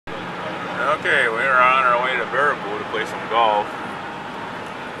Okay, we're on our way to Baraboo to play some golf.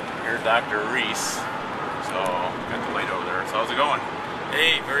 Here's Dr. Reese. So, got the light over there. So, how's it going?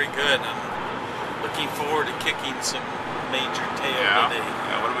 Hey, very good. I'm looking forward to kicking some major tail today.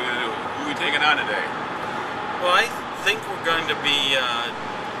 Yeah, what are we going to do? Who are we taking on today? Well, I think we're going to be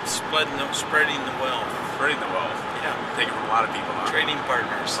spreading the wealth. Spreading the wealth? Yeah. Taking from a lot of people, huh? Trading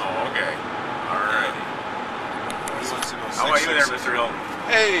partners. Oh, okay. Alrighty. How about you there, Mr. Hilton?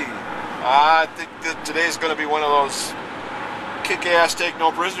 Hey, I think that today's going to be one of those kick-ass,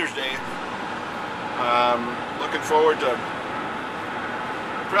 take-no-prisoners day. Looking forward to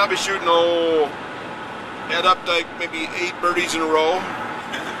probably shooting Ed Updike maybe 8 birdies in a row.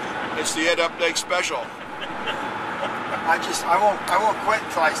 It's the Ed Updike special. I won't quit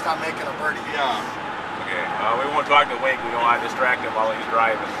until I stop making a birdie. Yeah. Okay, we won't talk to Wink. We don't want to distract him while he's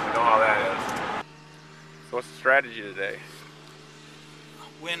driving. We know how that is. So what's the strategy today?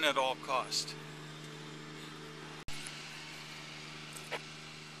 Win at all cost.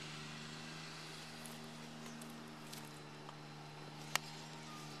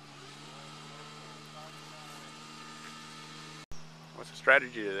 What's the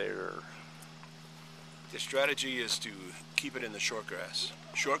strategy today? The strategy is to keep it in the short grass.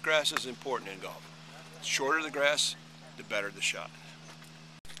 Short grass is important in golf. The shorter the grass, the better the shot.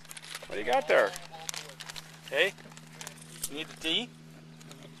 What do you got there? Hey, you need a tee?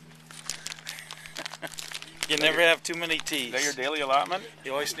 You never have too many tees. Is that your daily allotment?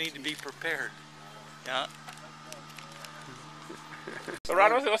 You always need to be prepared. Yeah. So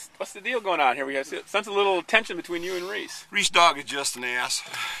Ron, what's the deal going on here? We sense a little tension between you and Reese. Reese Dog is just an ass.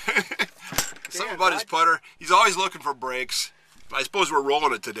 Something about his putter. He's always looking for breaks. I suppose we're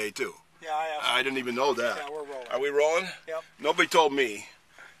rolling it today too. Yeah, I didn't even know that. Yeah, we're rolling. Are we rolling? Yep. Nobody told me.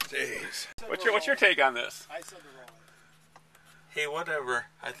 Jeez. What's your take on this? I said we're rolling. Hey, whatever.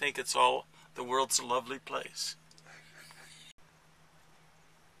 I think it's all, the world's a lovely place.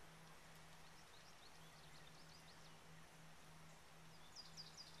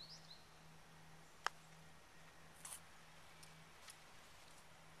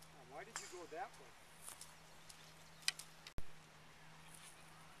 Why did you go that way?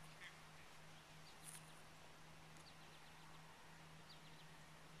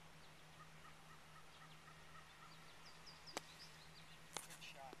 Good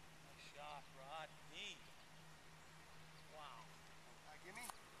shot. Nice shot, Rod. Neat. Wow. Gimme?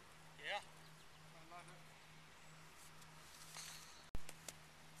 Yeah. I love it.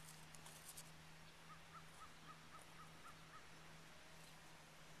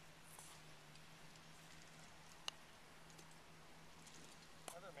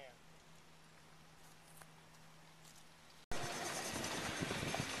 Weatherman.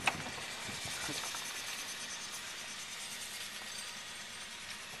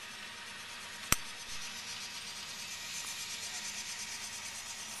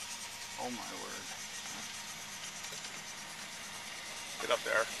 Oh my word. Get up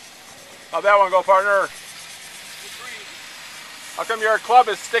there. How'd that one go, partner? How come your club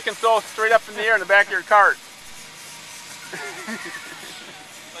is sticking so straight up in the air in the back of your cart?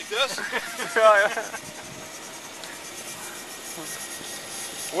 Like this?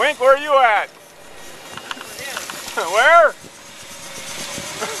 Wink, where are you at? Where?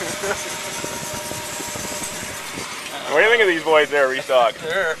 What do you think of these boys there, Reese Dog?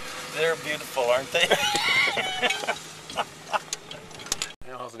 They're beautiful, aren't they?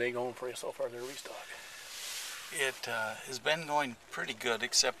 How's the day going for you so far there, Reese Dog? It has been going pretty good,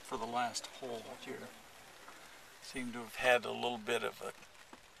 except for the last hole here. Seem to have had a little bit of a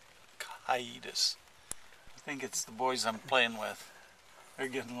hiatus. I think it's the boys I'm playing with. They're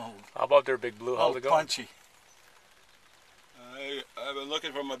getting a little, How about their Big Blue? How's it going? punchy. I've been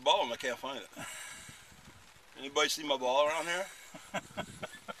looking for my ball and I can't find it. Anybody see my ball around here?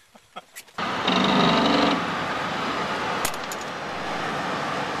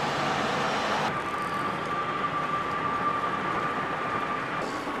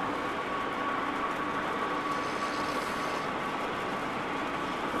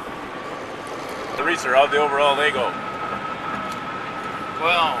 Reeser, how'd the overall day go?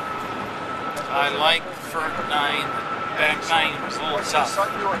 Well, I like front 9, back 9 was a little tough.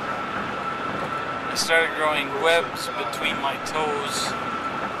 I started growing webs between my toes.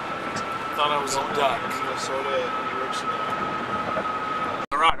 Thought I was a duck.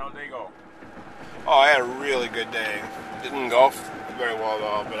 Alright, how'd they go? Oh, I had a really good day. Didn't golf very well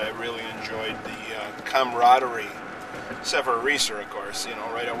though, but I really enjoyed the camaraderie. Except for Reeser, of course. You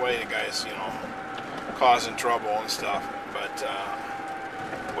know, right away the guy's, causing trouble and stuff. But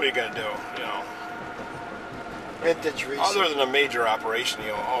what are you gonna do? Vintage racing. Other than a major operation,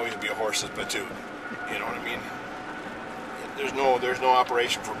 you'll always be a horse's patoot. You know what I mean? There's no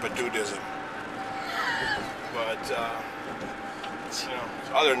operation for patuteism. But you know,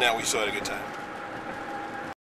 other than that, we still had a good time.